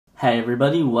Hey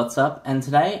everybody, what's up? And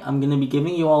today I'm going to be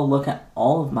giving you all a look at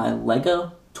all of my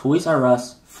Lego Toys R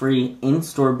Us free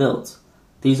in-store builds.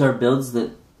 These are builds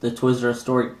that the Toys R Us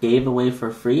store gave away for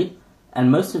free,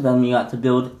 and most of them you got to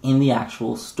build in the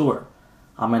actual store.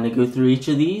 I'm going to go through each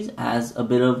of these as a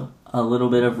little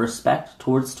bit of respect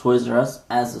towards Toys R Us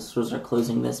as the stores are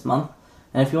closing this month.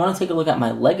 And if you want to take a look at my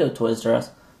Lego Toys R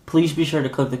Us, please be sure to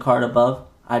click the card above.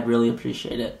 I'd really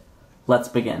appreciate it. Let's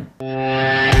begin.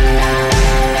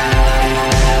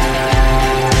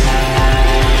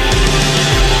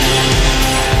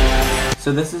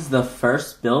 So this is the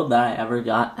first build that I ever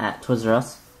got at Toys R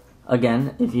Us.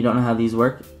 Again, if you don't know how these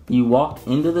work, you walk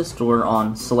into the store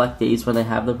on select days where they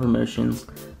have the promotions,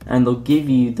 and they'll give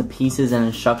you the pieces and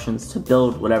instructions to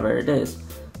build whatever it is.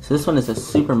 So this one is a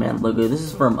Superman logo. This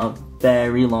is from a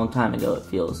very long time ago, it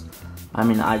feels. I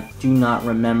mean, I do not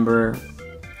remember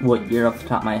what year off the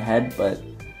top of my head, but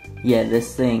yeah,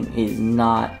 this thing is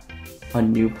not a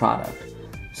new product.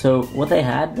 So what they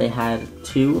had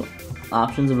two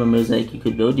options of a mosaic you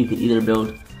could build. You could either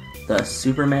build the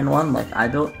Superman one like I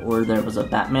built, or there was a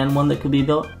Batman one that could be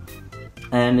built.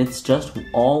 And it's just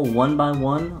all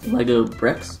 1x1 Lego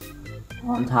bricks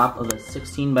on top of a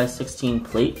 16x16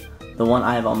 plate. The one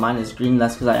I have on mine is green.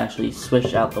 That's because I actually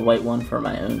switched out the white one for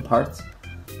my own parts.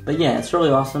 But yeah, it's really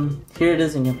awesome. Here it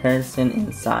is in comparison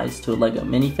in size to a Lego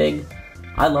minifig.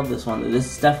 I love this one. This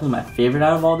is definitely my favorite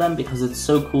out of all of them because it's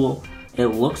so cool. It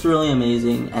looks really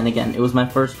amazing, and again, it was my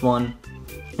first one,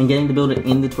 and getting to build it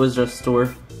in the Toys R Us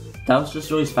store, that was just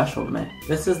really special to me.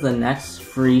 This is the next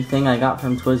free thing I got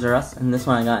from Toys R Us, and this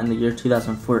one I got in the year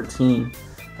 2014.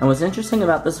 And what's interesting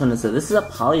about this one is that this is a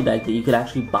poly bag that you could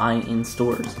actually buy in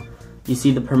stores. You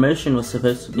see, the promotion was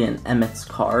supposed to be an Emmett's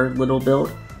car little build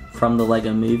from the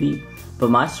Lego movie, but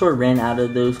my store ran out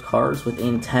of those cars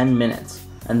within 10 minutes,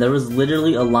 and there was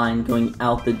literally a line going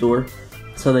out the door.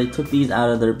 So they took these out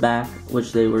of their back,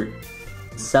 which they were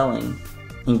selling,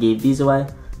 and gave these away.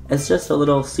 It's just a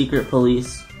little secret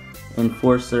police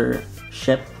enforcer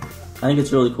ship. I think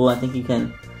it's really cool. I think you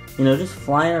can, just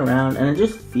fly it around, and it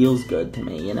just feels good to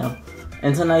me, And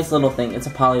it's a nice little thing. It's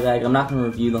a poly bag. I'm not going to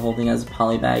review the whole thing as a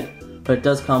poly bag, but it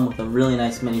does come with a really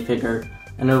nice minifigure,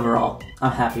 and overall,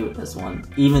 I'm happy with this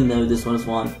one, even though this one is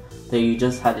one that you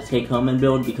just had to take home and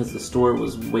build because the store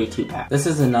was way too packed. This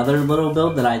is another little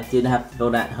build that I did have to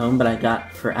build at home, but I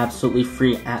got for absolutely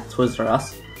free at Toys R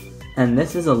Us. And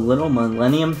this is a little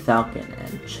Millennium Falcon,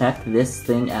 and check this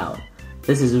thing out.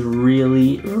 This is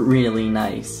really, really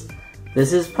nice.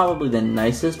 This is probably the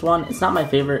nicest one. It's not my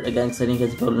favorite, again, because I didn't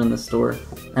get to build it in the store,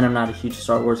 and I'm not a huge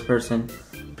Star Wars person.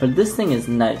 But this thing is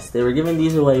nice. They were giving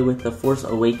these away with The Force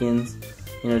Awakens,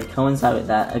 to coincide with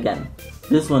that. Again,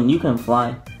 this one you can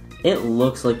fly. It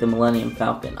looks like the Millennium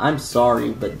Falcon. I'm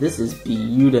sorry, but this is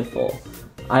beautiful.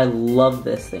 I love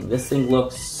this thing. This thing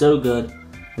looks so good.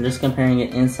 I'm just comparing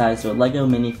it in size to a Lego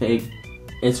minifig.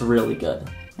 It's really good.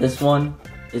 This one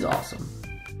is awesome.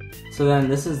 So then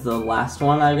this is the last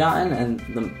one I've gotten, and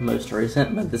the most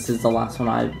recent, but this is the last one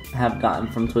I have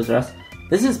gotten from Toys R Us.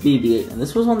 This is BB-8, and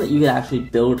this was one that you could actually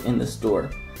build in the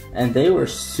store. And they were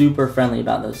super friendly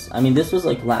about this. I mean, this was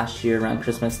like last year around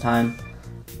Christmas time.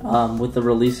 With the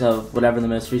release of whatever the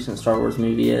most recent Star Wars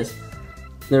movie is.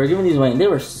 They were giving these away, and they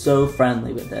were so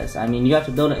friendly with this. I mean, you got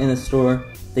to build it in the store.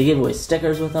 They gave away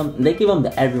stickers with them, and they gave them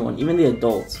to everyone, even the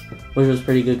adults, which was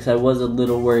pretty good because I was a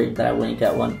little worried that I wouldn't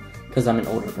get one because I'm an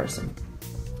older person.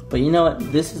 But you know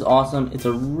what? This is awesome. It's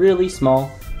a really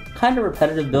small, kind of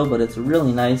repetitive build, but it's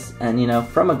really nice. And,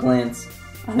 from a glance,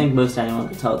 I think most anyone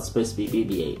can tell it's supposed to be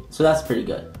BB-8. So that's pretty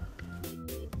good.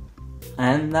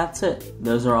 And that's it.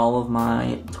 Those are all of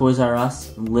my Toys R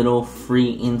Us little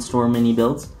free in-store mini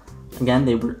builds. Again,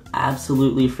 they were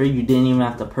absolutely free. You didn't even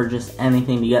have to purchase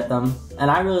anything to get them. And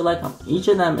I really like them. Each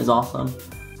of them is awesome.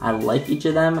 I like each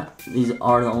of them. These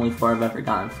are the only 4 I've ever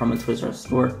gotten from a Toys R Us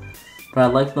store. But I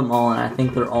like them all, and I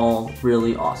think they're all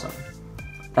really awesome.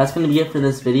 That's going to be it for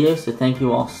this video, so thank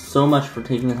you all so much for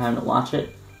taking the time to watch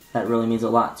it. That really means a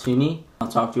lot to me. I'll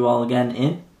talk to you all again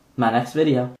in my next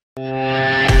video.